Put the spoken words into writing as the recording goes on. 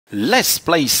Let's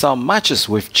play some matches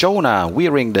with Jonah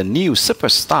wearing the new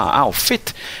superstar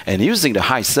outfit and using the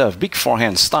high serve big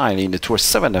forehand style in the Tour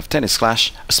 7 of Tennis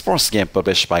Clash, a sports game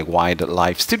published by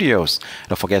Wildlife Studios.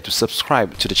 Don't forget to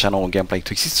subscribe to the channel on Gameplay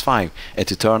 365 and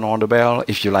to turn on the bell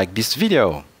if you like this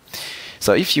video.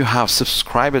 So if you have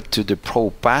subscribed to the Pro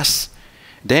Pass,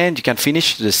 then you can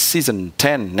finish the Season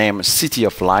 10 named City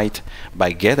of Light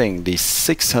by getting the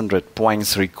 600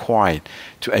 points required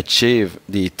to achieve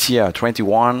the Tier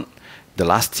 21 the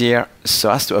last year, so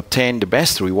as to obtain the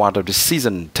best reward of the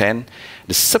Season 10,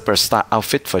 the Superstar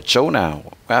outfit for Jonah.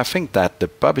 I think that the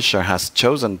publisher has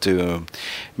chosen to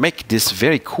make this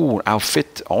very cool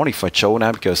outfit only for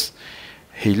Jonah because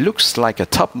he looks like a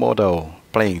top model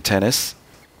playing tennis,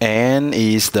 and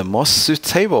is the most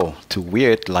suitable to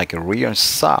wear it like a real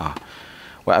star.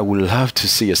 Well, I would love to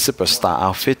see a superstar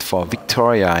outfit for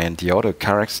Victoria and the other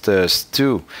characters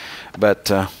too,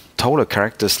 but taller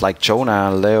characters like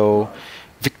Jonah, Leo,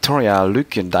 Victoria,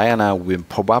 Luke and Diana will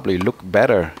probably look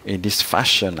better in this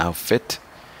fashion outfit.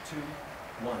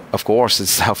 Of course,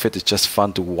 this outfit is just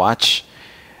fun to watch.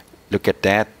 Look at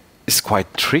that. It's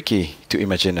quite tricky to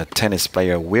imagine a tennis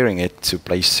player wearing it to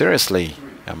play seriously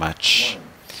a match.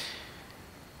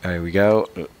 There we go.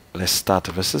 Let's start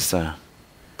versus a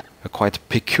quite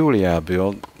peculiar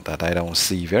build that I don't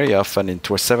see very often in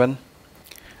Tour 7.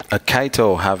 A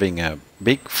Kaito having a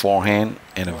big forehand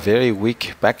and a very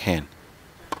weak backhand.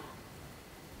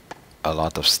 A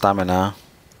lot of stamina.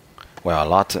 Well, a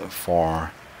lot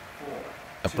for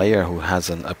a player who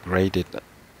hasn't upgraded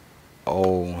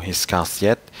all his cards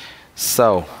yet.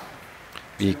 So,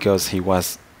 because he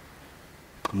was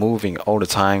moving all the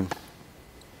time,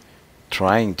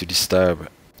 trying to disturb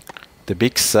the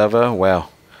big server,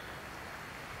 well,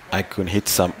 I could hit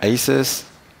some aces,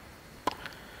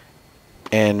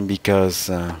 and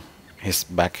because his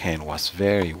backhand was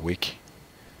very weak,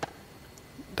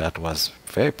 that was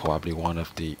very probably one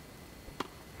of the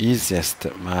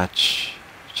easiest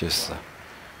matches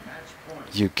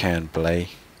you can play,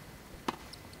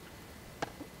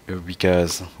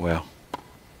 because, well,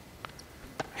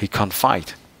 he can't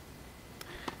fight.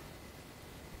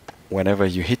 Whenever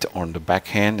you hit on the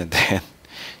backhand, and then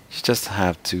you just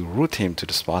have to root him to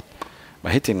the spot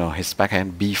by hitting on his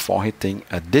backhand before hitting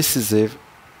a decisive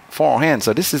forehand.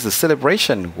 So this is a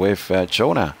celebration with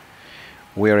Jonah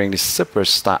wearing the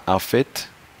superstar outfit.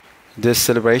 This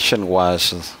celebration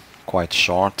was quite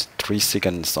short, 3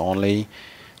 seconds only.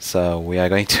 So we are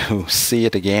going to see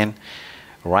it again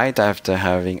right after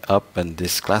having opened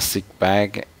this classic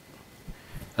bag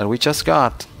that we just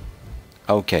got.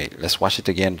 Okay, let's watch it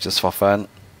again just for fun.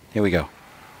 Here we go.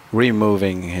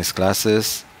 Removing his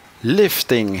glasses,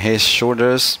 lifting his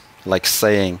shoulders, like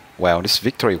saying, well, this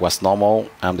victory was normal,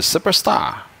 I'm the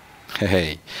superstar.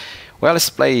 Hey, well, let's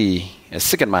play a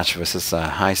second match versus a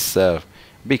high serve,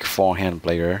 big forehand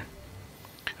player,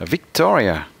 a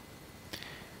Victoria,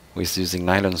 who is using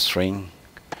nylon string.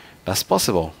 That's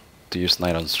possible to use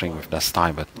nylon string with that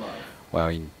style, but, well,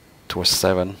 in Tour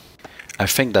 7, I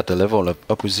think that the level of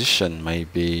opposition may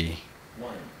be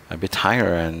a bit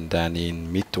higher than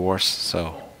in mid-tours,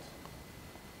 so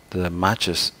the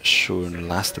matches should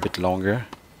last a bit longer.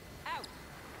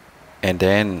 And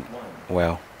then,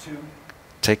 well,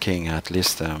 taking at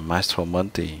least a Maestro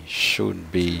Monte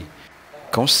should be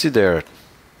considered,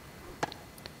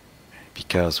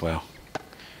 because, well,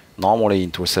 normally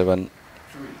in Tour 7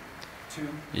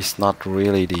 it's not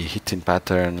really the hitting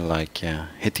pattern like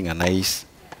hitting an ace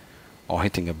or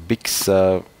hitting a big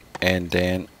serve and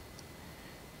then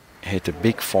hit a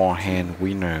big forehand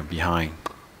winner behind.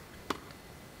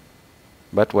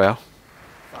 But, well,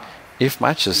 if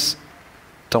matches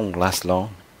don't last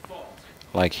long,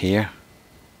 like here,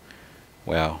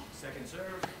 well,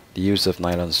 the use of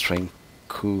nylon string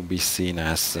could be seen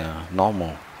as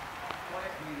normal.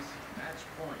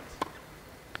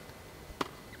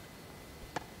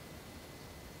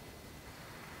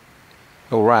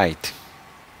 Alright.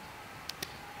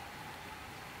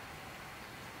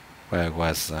 Well, I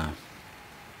was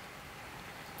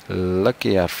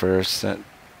lucky at first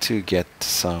to get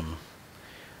some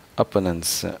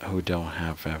opponents who don't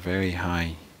have very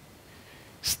high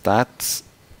stats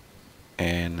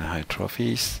and high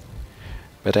trophies,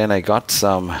 but then I got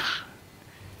some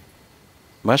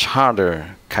much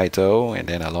harder Kaito, and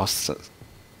then I lost a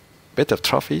bit of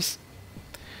trophies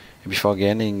before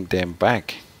getting them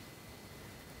back.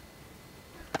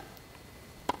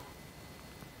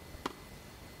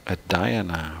 A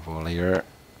Diana volleyer.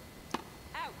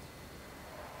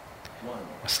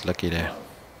 Was lucky there.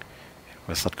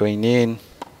 Was not going in.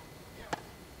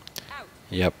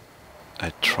 Yep,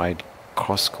 I tried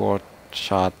cross-court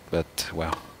shot, but,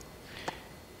 well,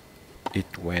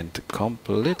 it went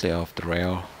completely off the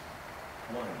rail.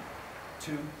 1,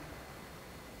 2.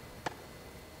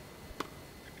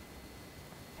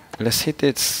 Let's hit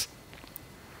it.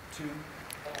 2.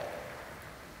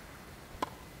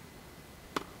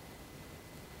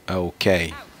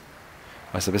 Okay.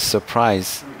 Was a bit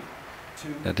surprised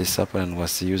 3, 2. that this opponent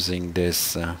was using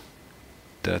this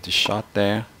dirty shot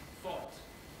there. Fault.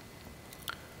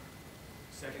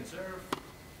 Second serve.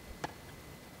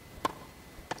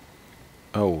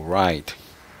 Oh, right.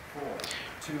 4,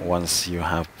 2. Once you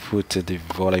have put the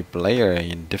volley player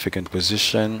in difficult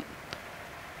position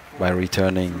by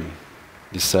returning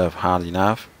the serve hard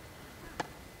enough,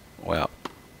 well,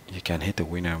 you can hit the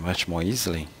winner much more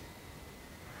easily.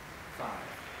 5.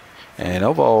 And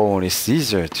overall, it's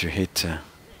easier to hit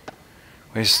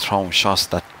very strong shots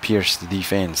that pierce the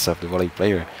defense of the volley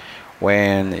player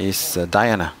when it's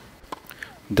Diana.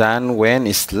 Then when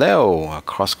it's low, a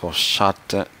cross-court shot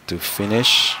to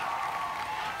finish.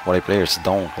 Volley players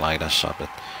don't like that shot,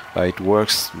 but it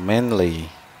works mainly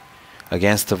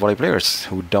against the volley players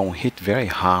who don't hit very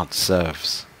hard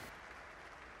serves.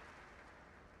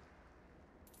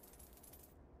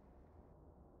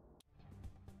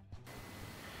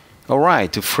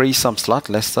 Alright, to free some slot,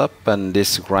 let's open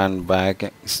this grand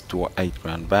bag. It's to 8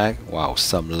 grand bag. Wow,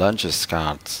 some lunges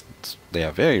cards. They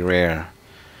are very rare.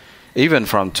 Even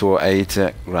from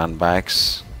 208 grand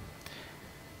bags.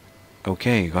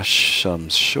 Okay, got some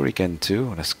shuriken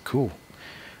too. That's cool.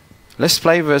 Let's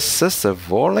play versus a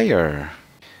volleyer.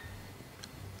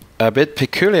 A bit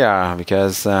peculiar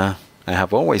because I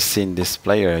have always seen this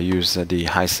player use the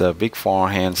high serve big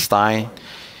forehand style.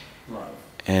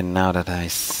 And now that I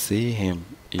see him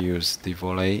use the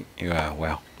volley,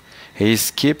 well, he's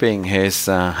keeping his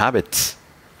habits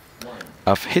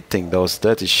of hitting those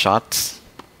dirty shots.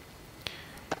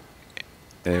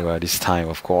 Well, this time,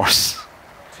 of course,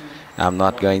 I'm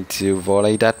not going to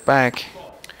volley that back.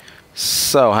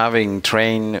 So, having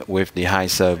trained with the high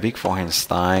serve big forehand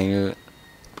style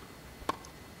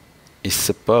is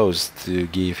supposed to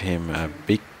give him a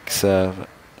big serve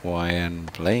while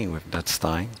playing with that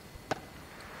style.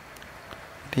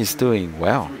 He's doing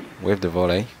well with the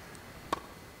volley.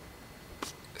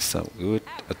 So good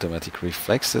automatic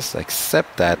reflexes,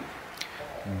 except that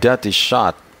dirty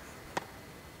shot.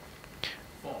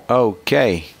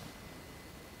 Okay.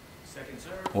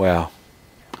 Well,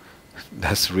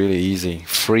 that's really easy.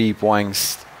 3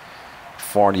 points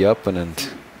for the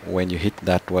opponent when you hit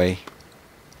that way.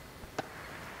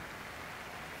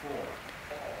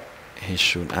 He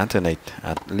should alternate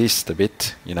at least a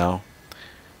bit, you know.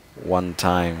 One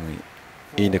time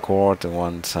in the court and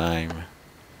one time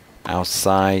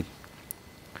outside.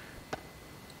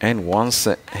 And once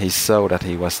he saw that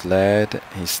he was led,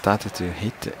 he started to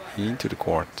hit into the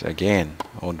court again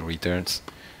on the returns.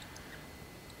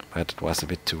 But it was a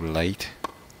bit too late.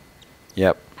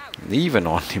 Yep, even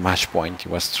on the match point he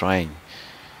was trying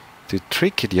to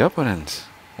trick the opponent.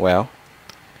 Well,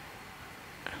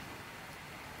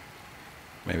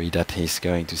 maybe that he's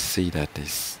going to see that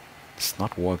it's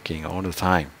not working all the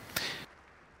time.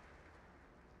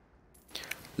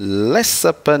 Let's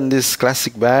open this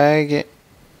classic bag.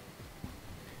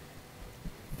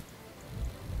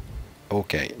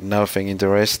 Okay, nothing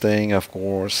interesting, of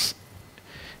course.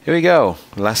 Here we go.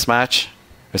 Last match.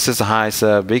 This is a high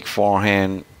serve, big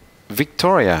forehand.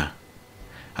 Victoria,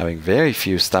 having very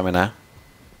few stamina.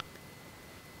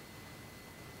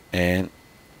 And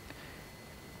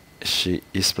she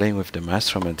is playing with the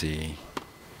mastermind.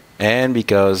 And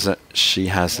because she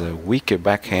has a weaker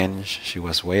backhand, she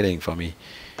was waiting for me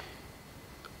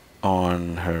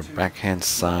on her backhand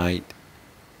side.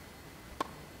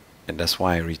 And that's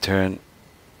why I returned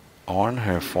on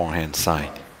her forehand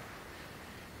side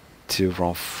to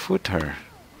wrong foot her.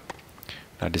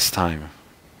 Now this time,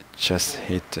 just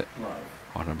hit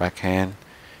on her backhand.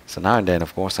 So now and then,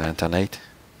 of course, I alternate.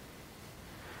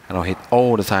 I don't hit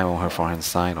all the time on her forehand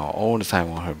side or all the time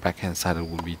on her backhand side. It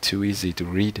would be too easy to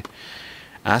read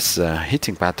as a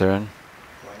hitting pattern.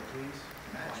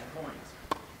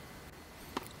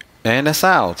 And that's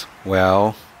out.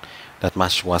 Well, that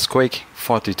match was quick,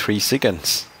 43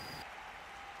 seconds.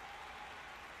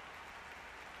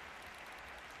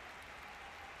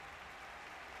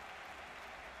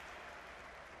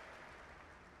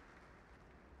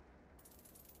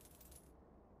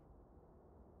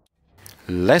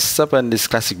 Let's open this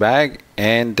classic bag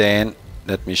and then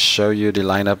let me show you the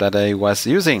lineup that I was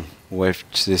using with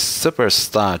this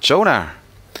superstar Jonah.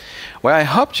 Well, I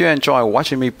hope you enjoy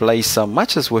watching me play some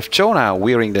matches with Jonah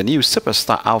wearing the new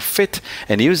superstar outfit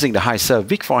and using the high serve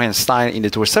big forehand style in the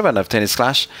Tour 7 of Tennis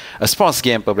Clash, a sports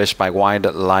game published by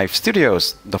Wildlife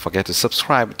Studios. Don't forget to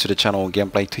subscribe to the channel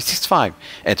Gameplay 365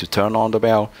 and to turn on the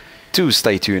bell to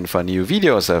stay tuned for new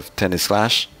videos of Tennis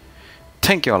Clash.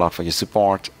 Thank you a lot for your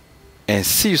support and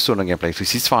see you soon on Gameplay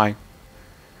 365.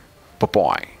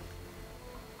 Bye-bye.